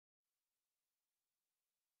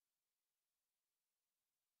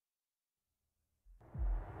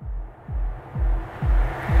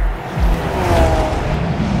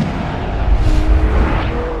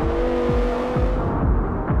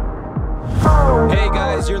Hey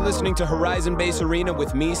guys, you're listening to Horizon Bass Arena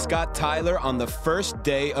with me, Scott Tyler, on the first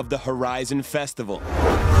day of the Horizon Festival.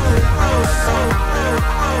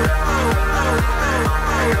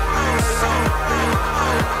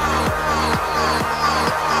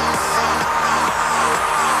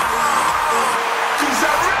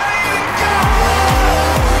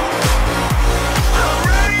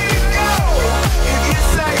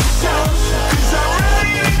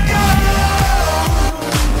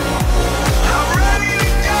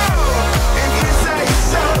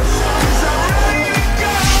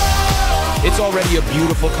 It's already a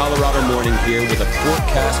beautiful Colorado morning here with a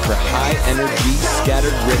forecast for high energy,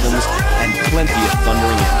 scattered rhythms, and plenty of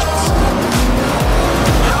thundering engines.